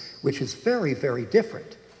activities, which is very, very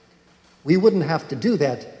different. We wouldn't have to do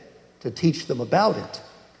that to teach them about it.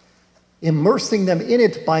 Immersing them in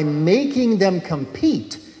it by making them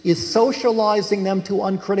compete is socializing them to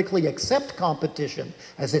uncritically accept competition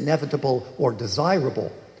as inevitable or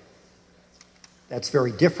desirable. That's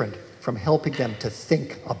very different from helping them to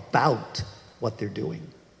think about what they're doing.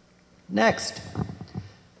 Next,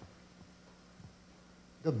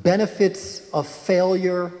 the benefits of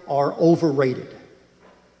failure are overrated.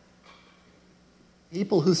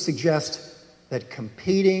 People who suggest that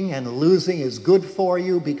competing and losing is good for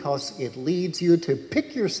you because it leads you to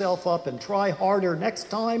pick yourself up and try harder next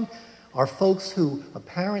time are folks who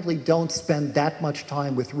apparently don't spend that much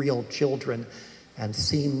time with real children and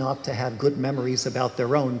seem not to have good memories about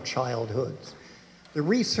their own childhoods. The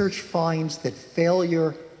research finds that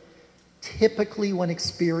failure, typically when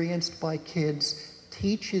experienced by kids,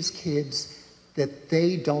 teaches kids that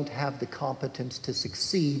they don't have the competence to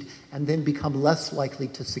succeed and then become less likely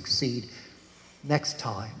to succeed next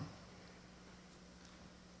time.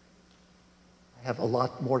 I have a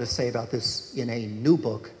lot more to say about this in a new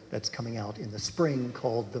book that's coming out in the spring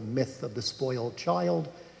called The Myth of the Spoiled Child,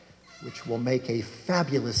 which will make a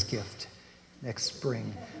fabulous gift next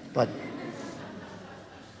spring. But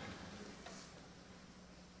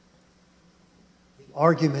the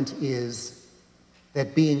argument is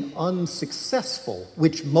that being unsuccessful,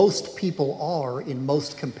 which most people are in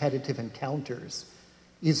most competitive encounters,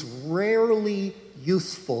 is rarely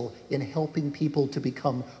useful in helping people to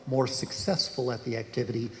become more successful at the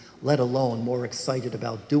activity, let alone more excited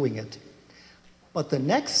about doing it. But the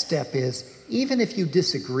next step is, even if you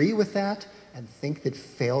disagree with that and think that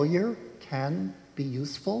failure can be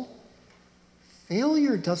useful,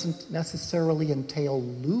 failure doesn't necessarily entail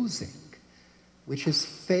losing, which is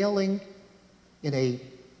failing in a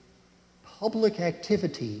public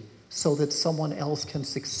activity so that someone else can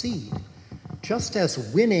succeed. Just as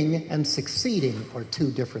winning and succeeding are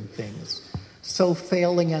two different things, so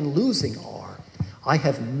failing and losing are. I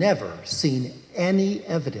have never seen any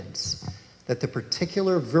evidence that the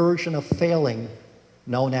particular version of failing,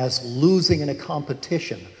 known as losing in a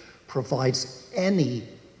competition, provides any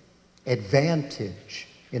advantage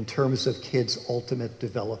in terms of kids' ultimate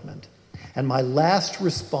development. And my last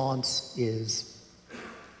response is,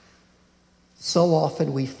 so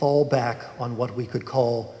often we fall back on what we could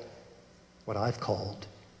call what I've called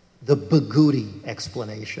the Bagooty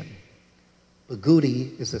explanation.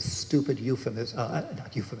 Bagooty is a stupid euphemism,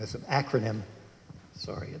 not euphemism, acronym.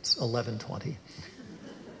 Sorry, it's 11:20.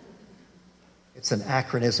 It's an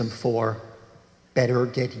acronym for better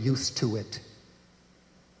get used to it.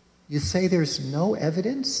 You say there's no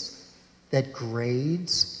evidence that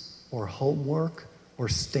grades or homework or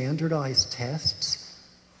standardized tests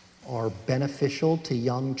are beneficial to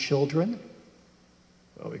young children?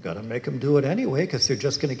 Well, we got to make them do it anyway because they're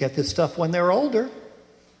just going to get this stuff when they're older.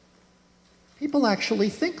 People actually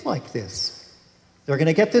think like this. They're going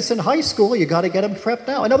to get this in high school, you got to get them prepped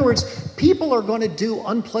now. In other words, people are going to do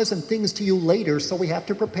unpleasant things to you later, so we have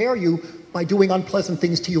to prepare you by doing unpleasant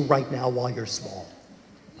things to you right now while you're small.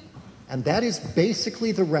 And that is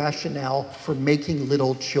basically the rationale for making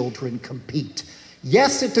little children compete.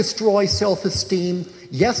 Yes, it destroys self-esteem.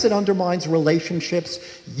 Yes, it undermines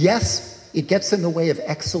relationships. Yes, it gets in the way of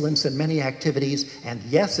excellence in many activities. And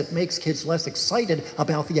yes, it makes kids less excited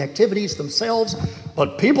about the activities themselves.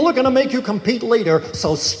 But people are going to make you compete later,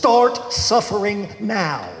 so start suffering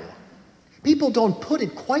now. People don't put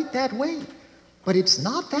it quite that way, but it's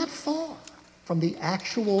not that far from the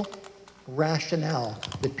actual rationale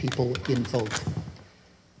that people invoke.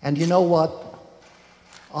 And you know what?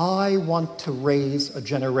 I want to raise a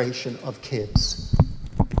generation of kids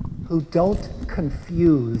who don't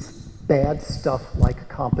confuse bad stuff like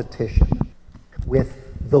competition with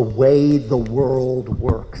the way the world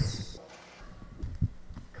works.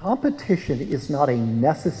 Competition is not a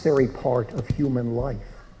necessary part of human life,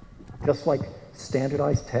 just like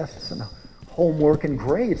standardized tests and homework and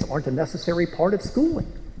grades aren't a necessary part of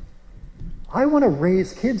schooling. I want to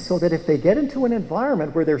raise kids so that if they get into an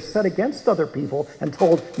environment where they're set against other people and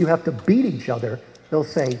told you have to beat each other, they'll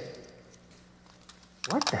say,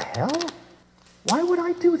 what the hell? Why would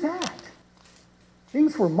I do that?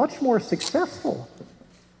 Things were much more successful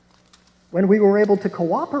when we were able to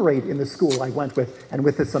cooperate in the school I went with and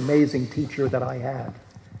with this amazing teacher that I had.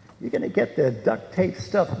 You're going to get the duct tape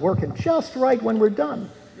stuff working just right when we're done.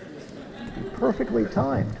 Perfectly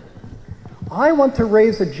timed. I want to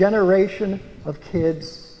raise a generation of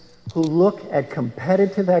kids who look at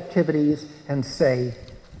competitive activities and say,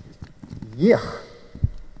 yeah,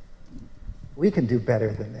 we can do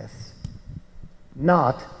better than this.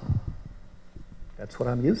 Not, that's what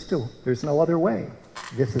I'm used to. There's no other way.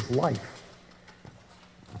 This is life.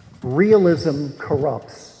 Realism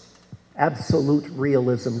corrupts. Absolute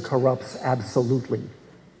realism corrupts absolutely.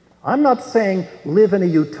 I'm not saying live in a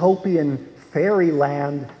utopian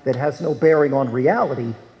fairyland that has no bearing on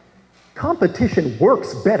reality. Competition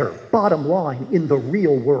works better, bottom line, in the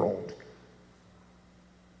real world.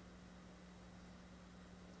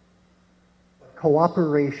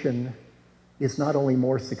 Cooperation is not only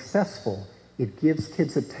more successful, it gives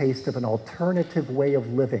kids a taste of an alternative way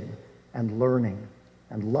of living and learning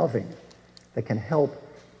and loving that can help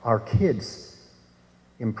our kids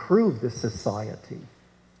improve the society,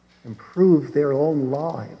 improve their own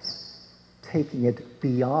lives, taking it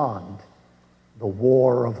beyond the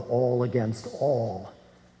war of all against all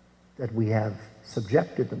that we have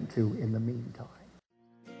subjected them to in the meantime.